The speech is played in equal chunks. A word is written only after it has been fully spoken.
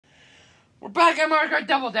We're back at Mario Kart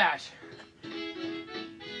Double Dash.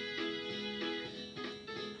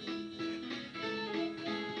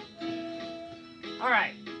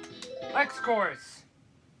 Alright, next course.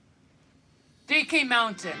 DK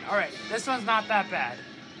Mountain. Alright, this one's not that bad.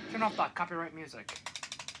 Turn off that copyright music.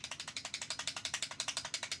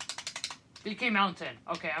 DK Mountain.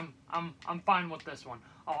 Okay, I'm fine with this one.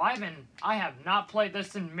 Oh, I have not played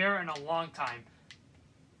this in Mirror in a long time.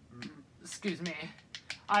 Excuse me.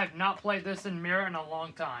 I have not played this in Mirror in a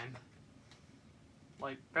long time.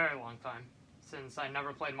 Like, very long time. Since I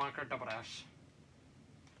never played Mario Kart Double Dash.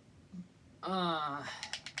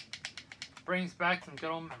 Brings back some good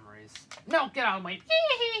old memories. No, get out of my...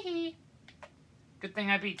 Good thing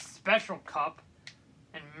I beat Special Cup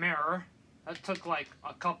and Mirror. That took like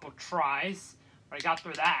a couple tries. But I got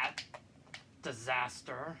through that.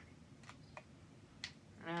 Disaster.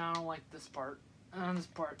 I don't like this part. This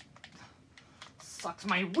part sucks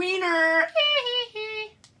my wiener.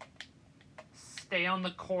 Stay on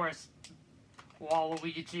the course,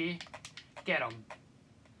 Waluigi. Get him.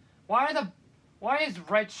 Why is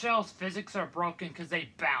Red Shell's physics are broken because they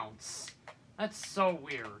bounce? That's so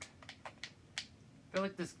weird. I feel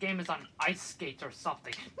like this game is on ice skates or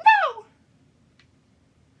something. No!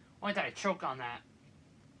 Why did I choke on that?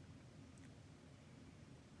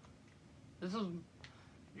 This is...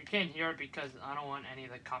 You can't hear it because I don't want any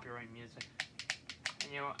of the copyright music.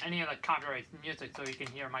 And, you know, any of the copyright music so you can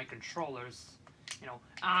hear my controllers. You know,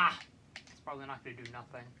 it's probably not going to do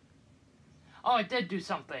nothing. Oh, it did do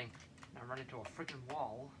something. I run into a freaking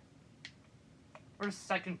wall. Where's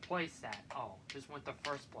second place at? Oh, just went to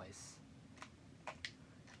first place.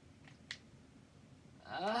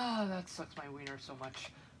 That sucks my wiener so much.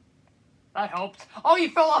 That helped. Oh, he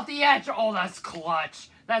fell off the edge! Oh, that's clutch.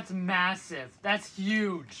 That's massive. That's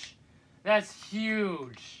huge. That's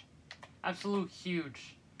huge. Absolute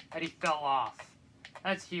huge. That he fell off.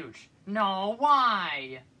 That's huge. No,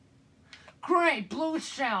 why? Great, blue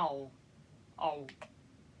shell. Oh.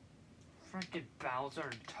 Frickin' Bowser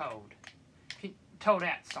and Toad.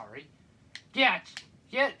 Toadette, sorry. Get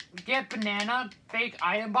banana, fake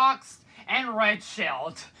item box, and red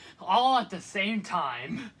shelled. All at the same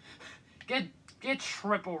time. Get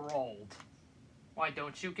triple rolled. Why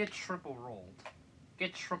don't you get triple rolled?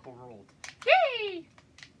 Get triple rolled. Yay!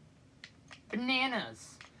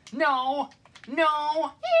 Bananas. No!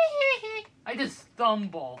 No! I just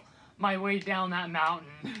stumble my way down that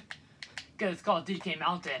mountain. Because it's called DK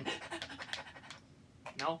Mountain.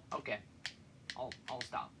 No? Okay. I'll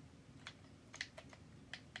stop.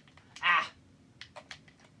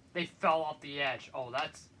 They fell off the edge. Oh,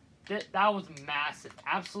 that was massive.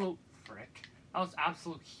 Absolute frick. That was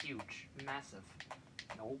absolute huge. Massive.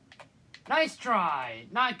 Nope. Nice try.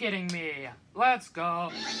 Not getting me. Let's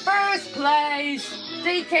go. First place.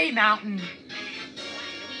 DK Mountain.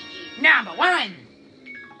 Number 1.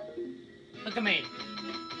 Look at me.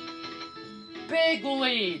 Big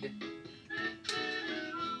lead.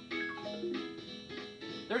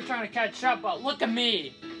 They're trying to catch up, but look at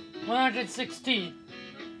me. 116.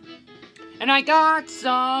 And I got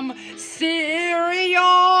some cereal.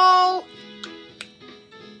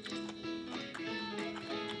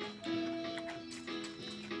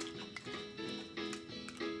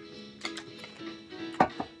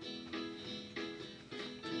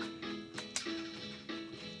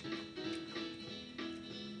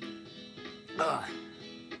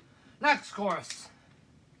 Next course.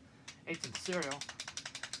 Ate some cereal.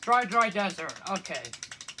 Dry desert. Okay.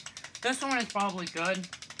 This one is probably good.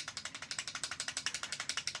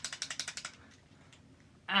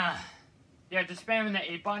 Yeah, just spamming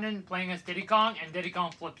the A button, playing as Diddy Kong, and Diddy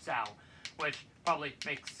Kong flips out. Which probably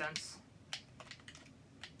makes sense.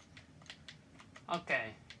 Okay.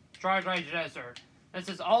 Dry desert. This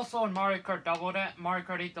is also in Mario Kart Mario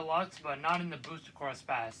Kart 8 Deluxe, but not in the Booster Course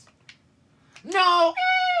Pass. No!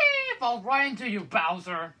 Fall right into you,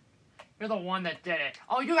 Bowser. You're the one that did it.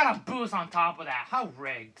 Oh, you got a boost on top of that. How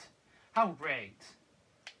rigged. How rigged.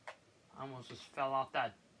 I almost just fell off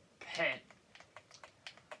that pit.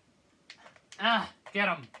 Get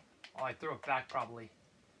him. Oh, I threw it back probably.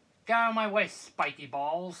 Get out of my way, spiky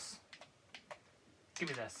balls. Give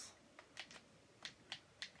me this.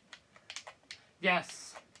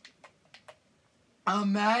 Yes.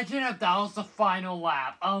 Imagine if that was the final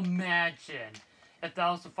lap. Imagine if that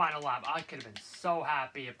was the final lap. I could have been so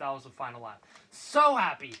happy if that was the final lap. So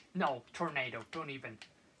happy. No, tornado. Don't even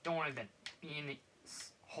in the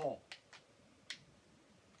hole.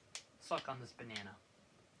 Suck on this banana.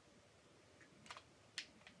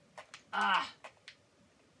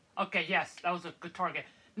 Okay, yes, that was a good target.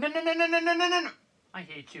 No. I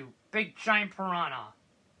hate you. Big giant piranha.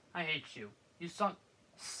 I hate you. You suck.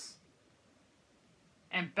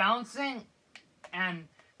 And bouncing and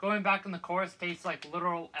going back on the course takes like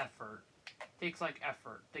literal effort. Takes like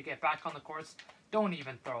effort to get back on the course. Don't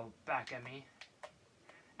even throw back at me.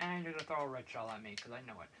 And you're gonna throw a red shell at me because I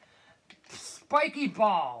know it. Spiky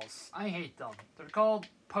balls. I hate them. They're called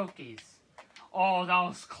pokies. Oh, that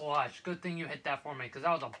was clutch. Good thing you hit that for me because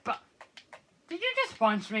that was a... Did you just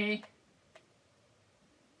punch me?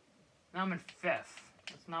 Now I'm in 5th.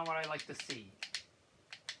 That's not what I like to see.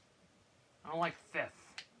 I don't like 5th.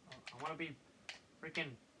 I want to be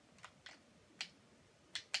freaking...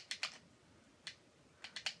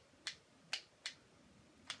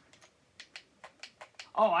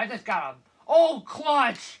 Oh, I just got a... Oh,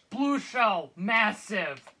 clutch! Blue shell.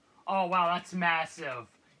 Massive. Oh, wow, that's massive.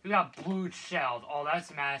 You got blue shelled. Oh,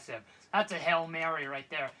 that's massive. That's a Hail Mary right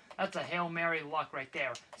there. That's a Hail Mary luck right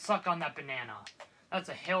there. Suck on that banana. That's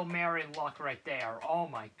a Hail Mary luck right there. Oh,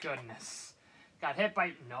 my goodness. Got hit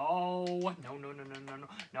by... No. No, no, no, no, no, no.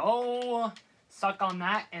 No. Suck on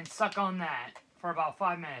that and suck on that for about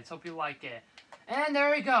 5 minutes. Hope you like it. And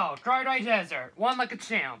there we go. Dry Desert. Won like a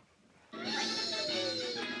champ.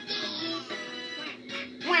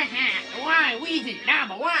 Why? We did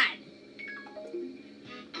number 1.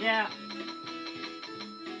 Yeah.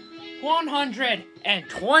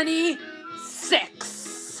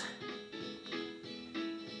 126.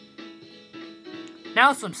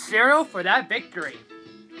 Now some cereal for that victory.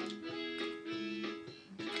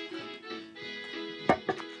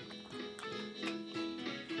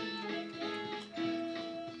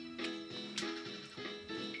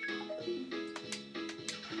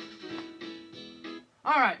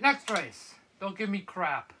 Alright, next race. Don't give me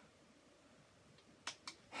crap.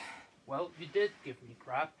 Well, you did give me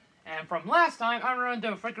crap. And from last time, I'm going to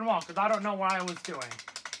do a freaking wall because I don't know what I was doing.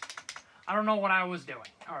 I don't know what I was doing.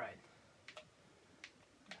 Alright.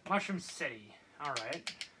 Mushroom City.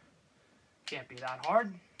 Alright. Can't be that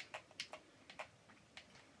hard.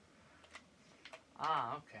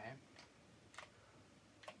 Ah, okay.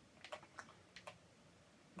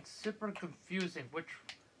 It's super confusing. Which...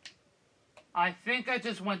 I think I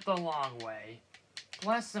just went the long way.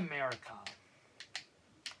 Bless America.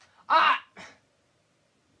 Ah!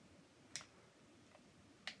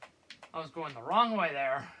 I was going the wrong way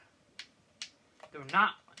there. Do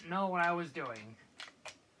not know what I was doing.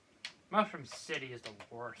 Mushroom City is the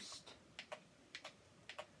worst.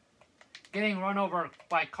 Getting run over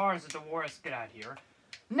by cars is the worst. Get out of here.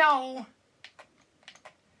 No!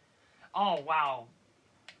 Oh, wow.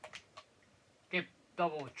 Get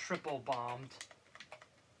double, triple bombed.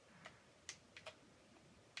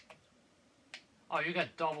 Oh, you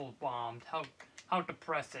got double bombed. How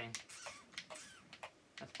depressing.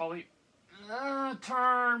 That's probably...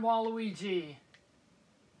 turn, Waluigi.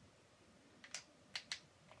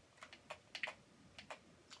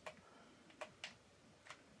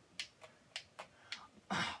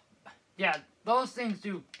 Yeah, those things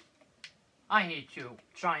do... I hate you,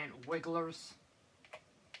 giant wigglers.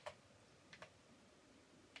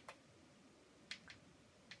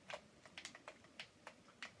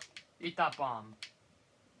 Eat that bomb.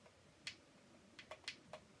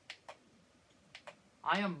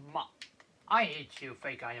 I hate you,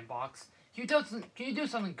 fake Iron Box. Can you do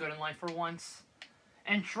something good in life for once?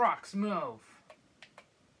 And trucks, move.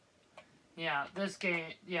 Yeah, this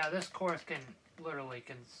course literally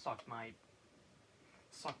can suck my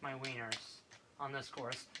wieners on this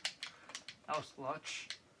course. That was clutch.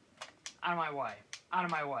 Out of my way. Out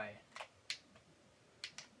of my way.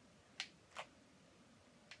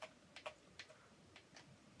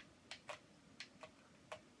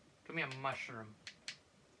 Give me a mushroom.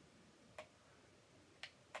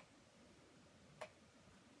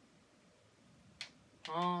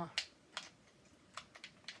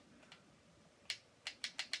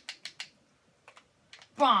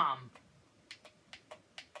 Bomb!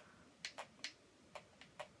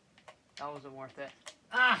 That wasn't worth it.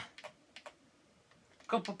 Ah!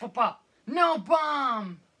 Go pop. No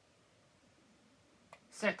bomb!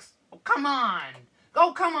 6. Oh, come on!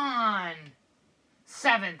 Oh, come on!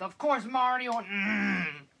 7th. Of course, Mario.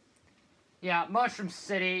 Yeah, Mushroom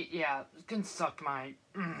City. Yeah, it can suck my...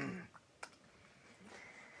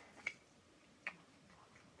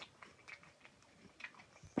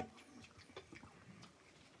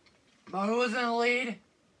 But who's in the lead?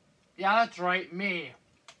 Yeah, that's right, me.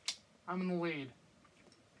 I'm in the lead.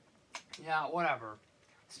 Yeah, whatever.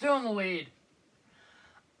 Still in the lead.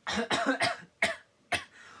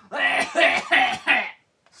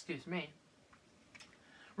 Excuse me.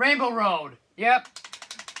 Rainbow Road. Yep.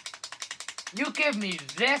 You give me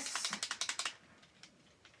this.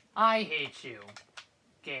 I hate you.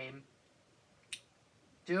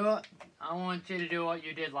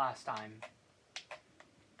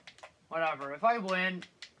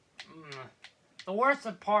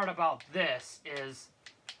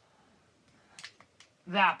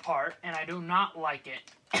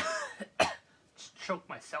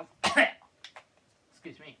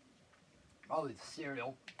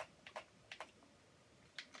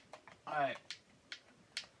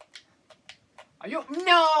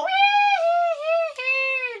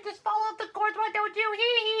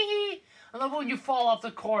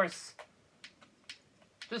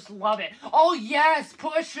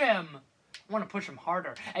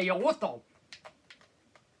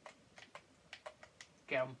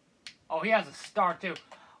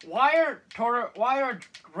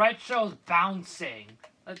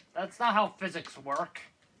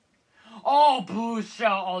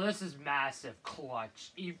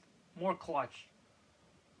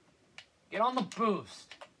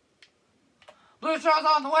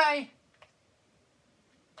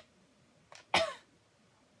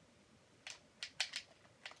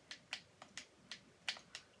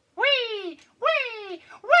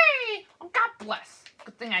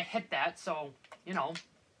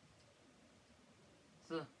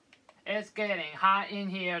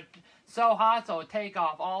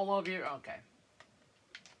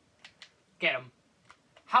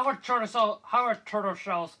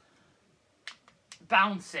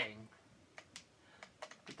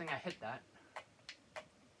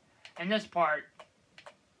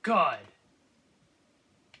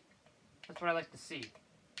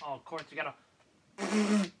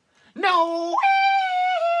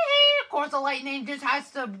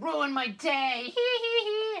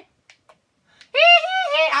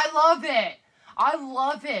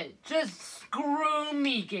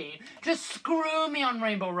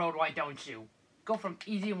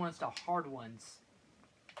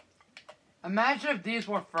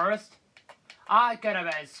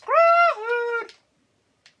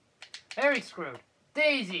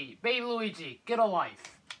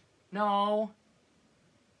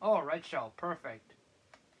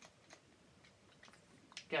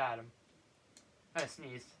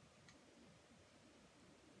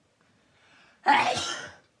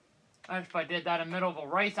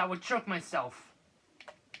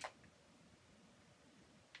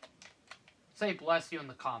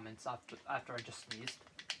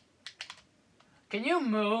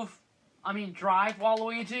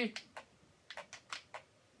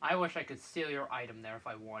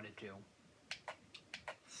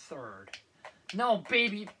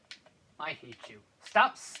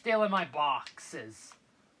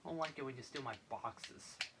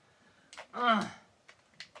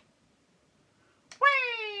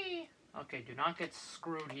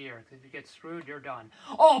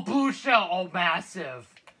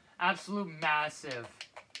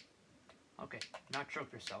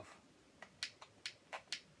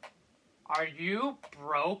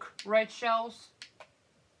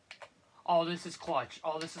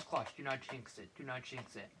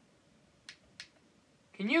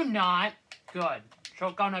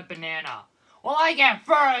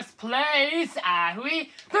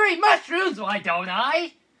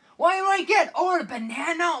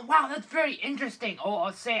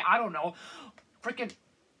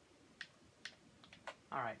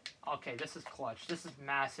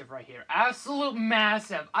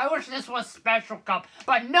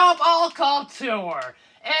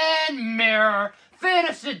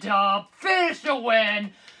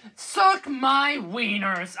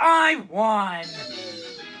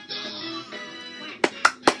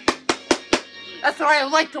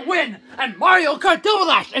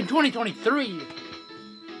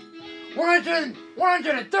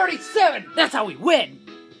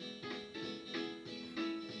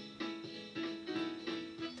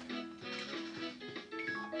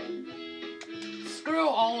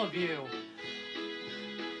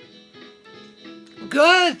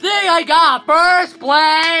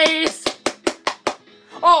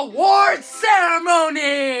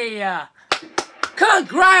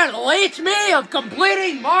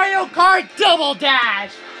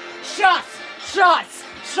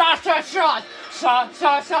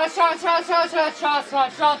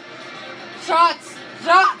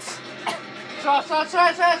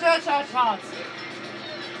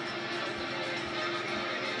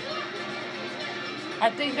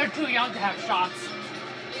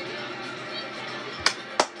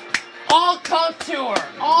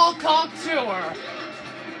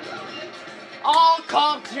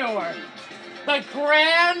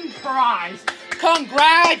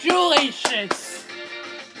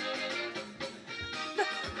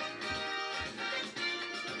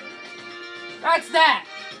 That's that.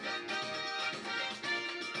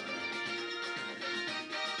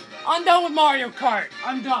 I'm done with Mario Kart.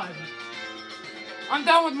 I'm done. I'm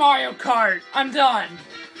done with Mario Kart. I'm done.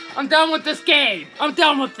 I'm done with this game. I'm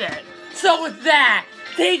done with it. So with that,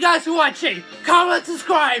 thank you guys for watching. Comment,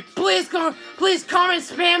 subscribe. Please comment,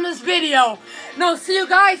 spam this video. And I'll see you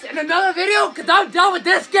guys in another video because I'm done with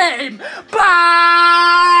this game.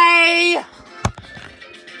 Bye!